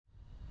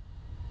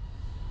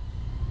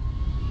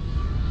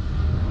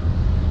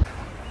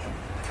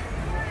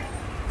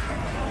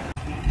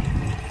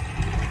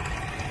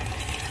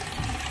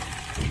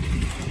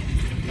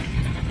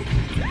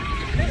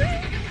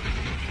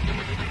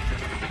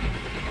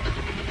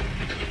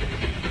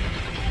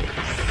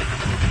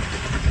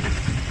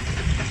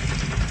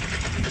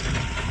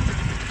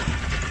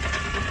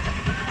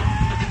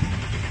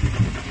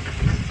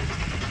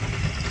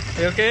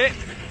You okay?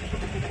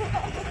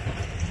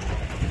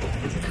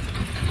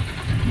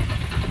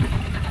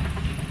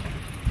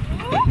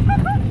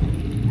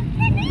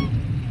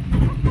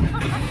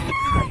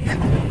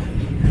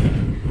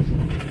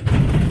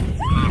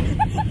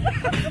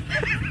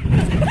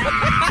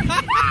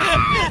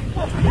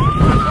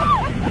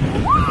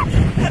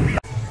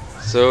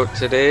 So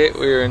today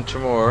we're in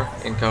Tramore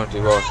in County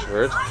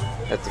Waterford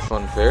at the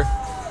fun fair.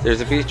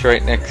 There's a beach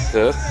right next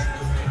to us.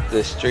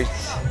 The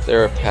streets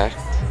there are packed.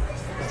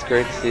 It's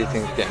great to see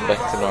things getting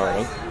back to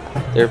normal.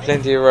 There are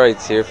plenty of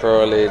rides here for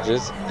all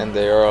ages and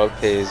they are all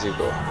pay as you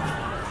go.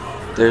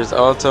 There's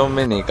also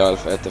mini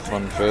golf at the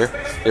fun fair.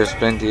 There's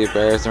plenty of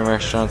bars and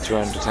restaurants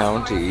around the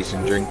town to eat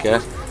and drink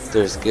at.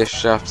 There's gift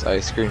shops,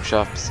 ice cream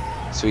shops,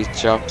 sweet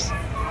shops.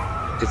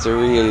 It's a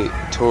real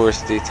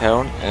touristy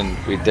town and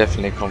we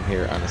definitely come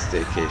here on a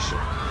staycation.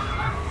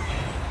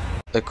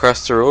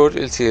 Across the road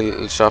you'll see a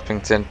little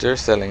shopping centre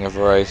selling a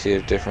variety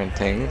of different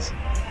things.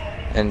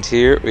 And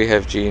here we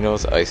have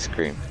Gino's ice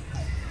cream.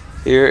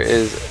 Here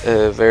is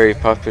a very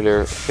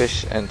popular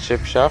fish and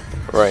chip shop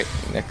right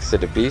next to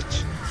the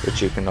beach,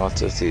 which you can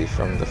also see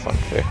from the fun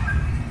fair.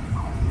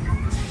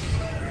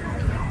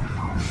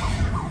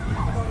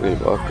 We'll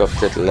walk up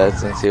to the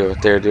lads and see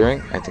what they're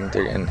doing. I think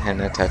they're getting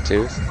henna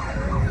tattoos.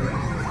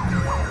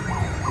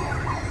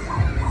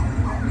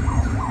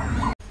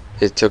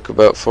 It took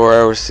about 4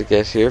 hours to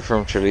get here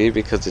from Tralee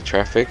because of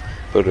traffic,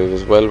 but it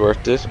was well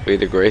worth it. We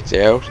had a great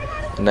day out,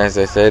 and as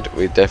I said,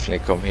 we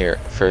definitely come here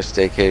for a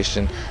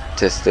staycation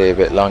to stay a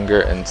bit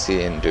longer and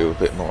see and do a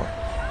bit more.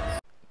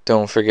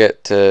 Don't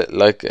forget to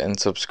like and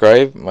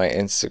subscribe. My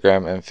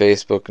Instagram and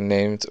Facebook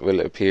names will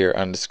appear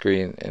on the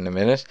screen in a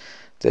minute.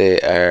 They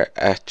are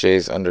at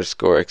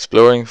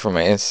jays_exploring for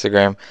my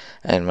Instagram,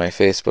 and my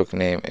Facebook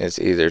name is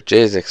either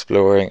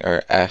jaysexploring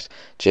or at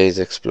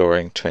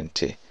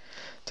jaysexploring20.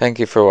 Thank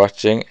you for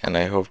watching, and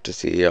I hope to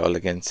see you all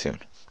again soon.